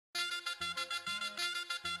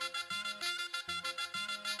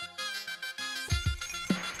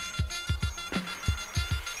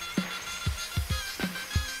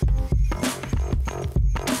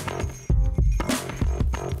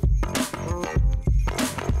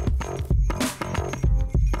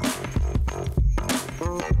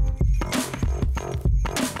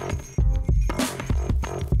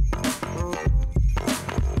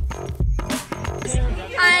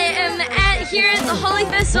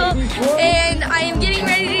Festival, and I am getting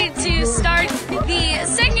ready to start the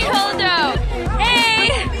second hole throw. Hey!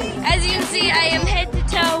 As you can see, I am head to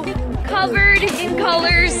toe covered in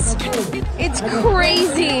colors. It's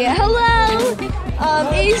crazy. Hello!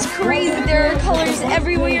 It is crazy. There are colors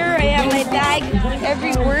everywhere. I have my bag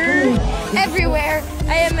everywhere.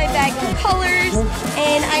 I have my bag of colors,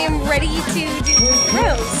 and I am ready to do the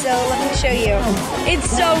throw. So let me show you. It's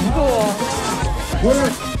so cool.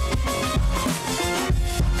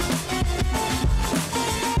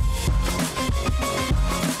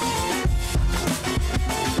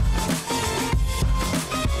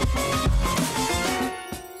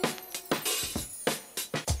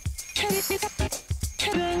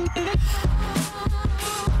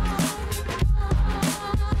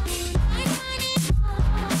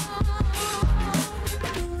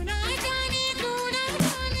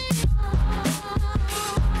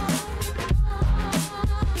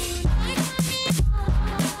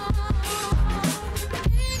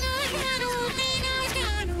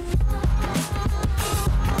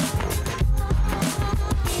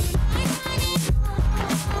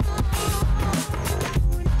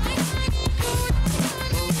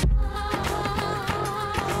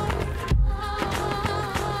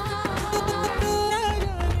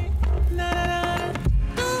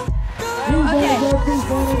 Okay,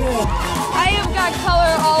 I have got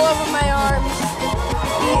color all over my arms.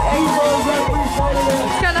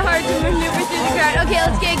 It's kind of hard to maneuver through the crowd. Okay,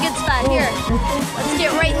 let's get a good spot here. Let's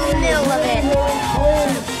get right in the middle of it.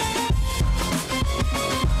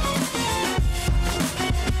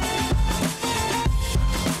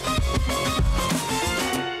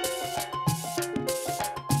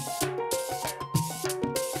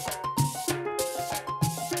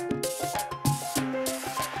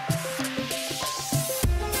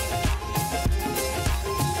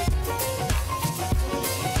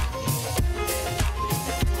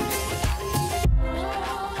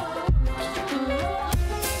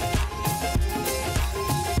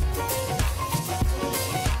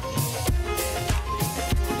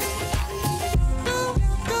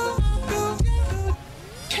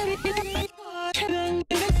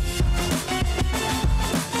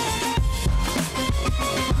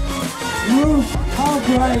 Hug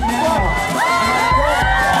right now.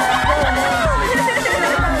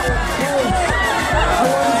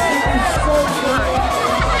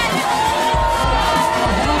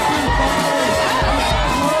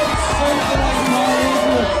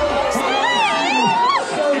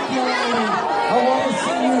 I want to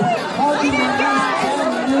see you hugging these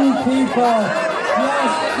 10 new people.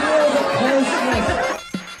 Yes, feel the closeness.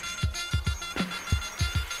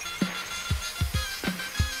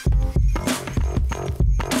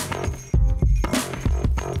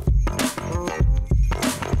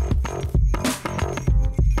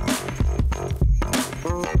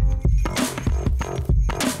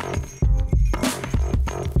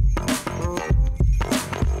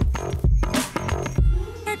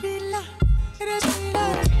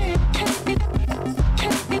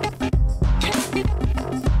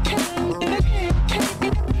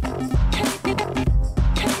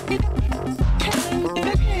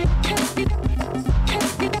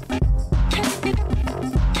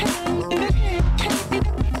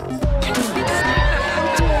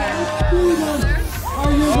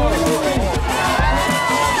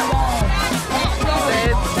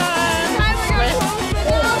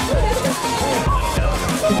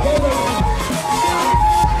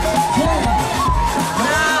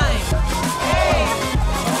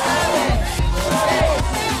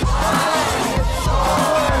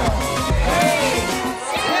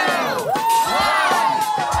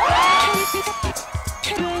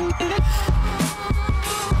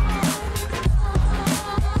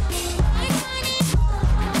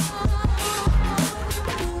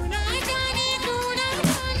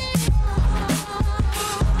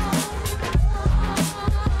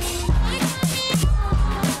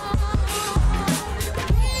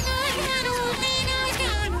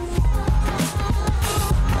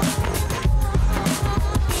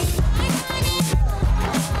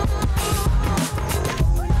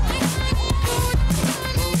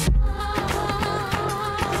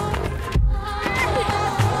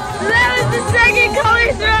 Second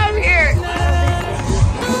color throw here. So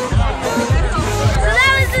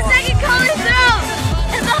that was the second color throw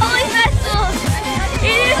at the Holi Festival.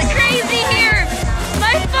 It is crazy here.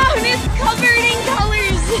 My phone is covered in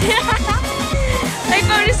colors. My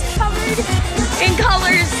phone is covered in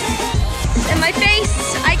colors. And my face,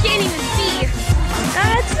 I can't even see.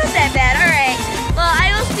 It's not that bad. All right. Well,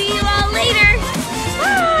 I will see you